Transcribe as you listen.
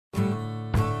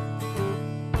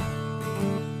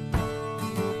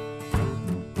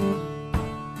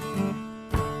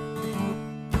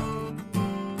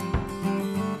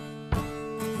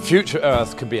Future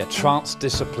Earth can be a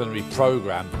transdisciplinary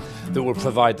programme that will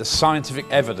provide the scientific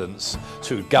evidence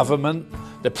to government,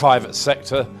 the private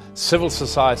sector, civil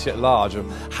society at large of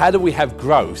how do we have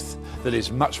growth that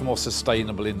is much more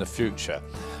sustainable in the future.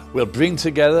 We'll bring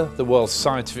together the world's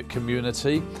scientific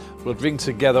community. We'll bring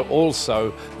together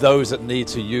also those that need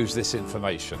to use this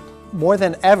information. More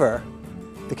than ever,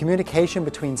 the communication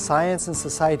between science and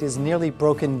society is nearly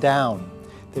broken down.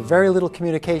 There's very little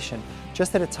communication,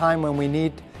 just at a time when we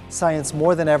need science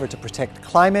more than ever to protect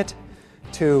climate,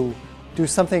 to do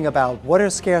something about water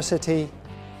scarcity,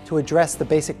 to address the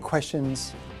basic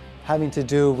questions having to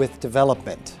do with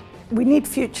development. We need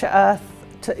Future Earth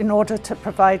in order to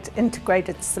provide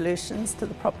integrated solutions to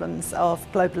the problems of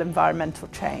global environmental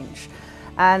change.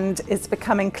 And it's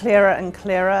becoming clearer and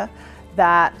clearer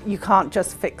that you can't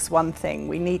just fix one thing.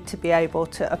 We need to be able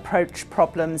to approach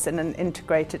problems in an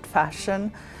integrated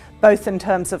fashion, both in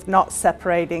terms of not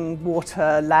separating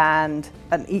water, land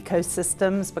and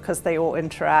ecosystems because they all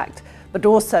interact, but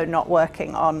also not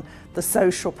working on the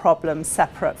social problems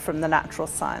separate from the natural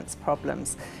science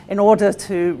problems. In order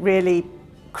to really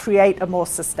create a more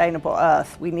sustainable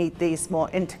Earth, we need these more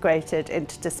integrated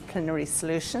interdisciplinary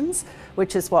solutions,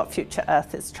 which is what Future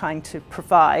Earth is trying to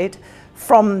provide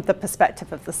from the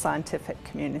perspective of the scientific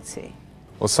community.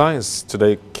 Well, science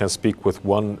today can speak with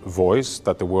one voice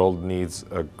that the world needs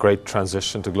a great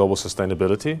transition to global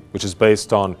sustainability, which is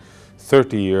based on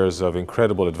 30 years of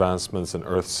incredible advancements in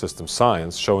Earth system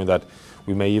science, showing that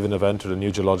we may even have entered a new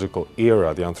geological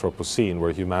era, the Anthropocene,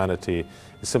 where humanity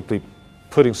is simply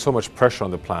putting so much pressure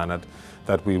on the planet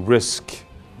that we risk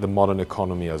the modern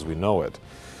economy as we know it.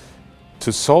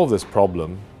 To solve this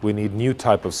problem, we need new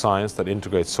type of science that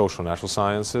integrates social and natural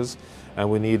sciences, and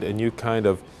we need a new kind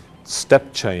of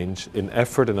step change in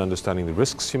effort in understanding the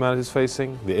risks humanity is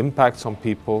facing, the impacts on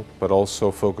people, but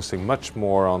also focusing much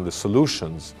more on the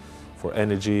solutions for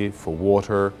energy, for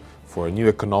water, for a new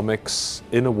economics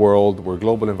in a world where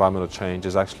global environmental change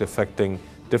is actually affecting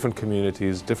different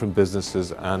communities, different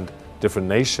businesses and different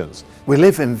nations. We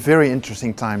live in very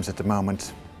interesting times at the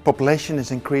moment. Population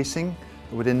is increasing.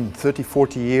 Within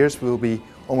 30-40 years we will be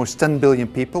almost 10 billion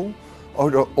people.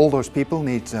 All those people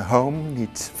need a home,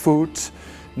 need food,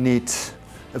 need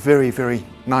a very, very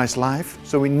nice life.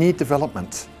 So we need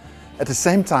development. At the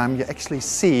same time, you actually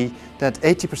see that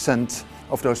 80%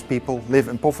 of those people live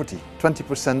in poverty.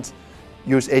 20%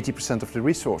 use 80% of the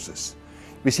resources.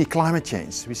 We see climate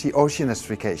change, we see ocean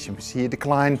acidification, we see a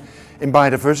decline in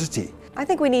biodiversity. I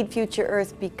think we need Future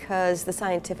Earth because the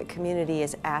scientific community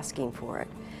is asking for it.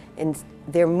 And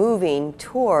they're moving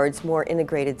towards more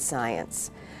integrated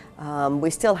science. We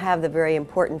still have the very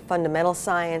important fundamental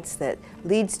science that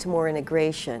leads to more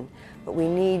integration, but we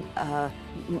need a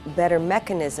better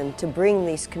mechanism to bring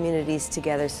these communities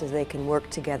together so they can work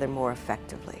together more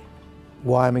effectively.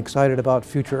 Why I'm excited about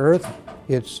Future Earth,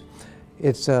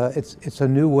 it's a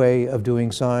new way of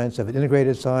doing science, of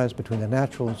integrated science between the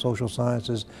natural and social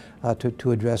sciences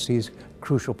to address these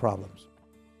crucial problems.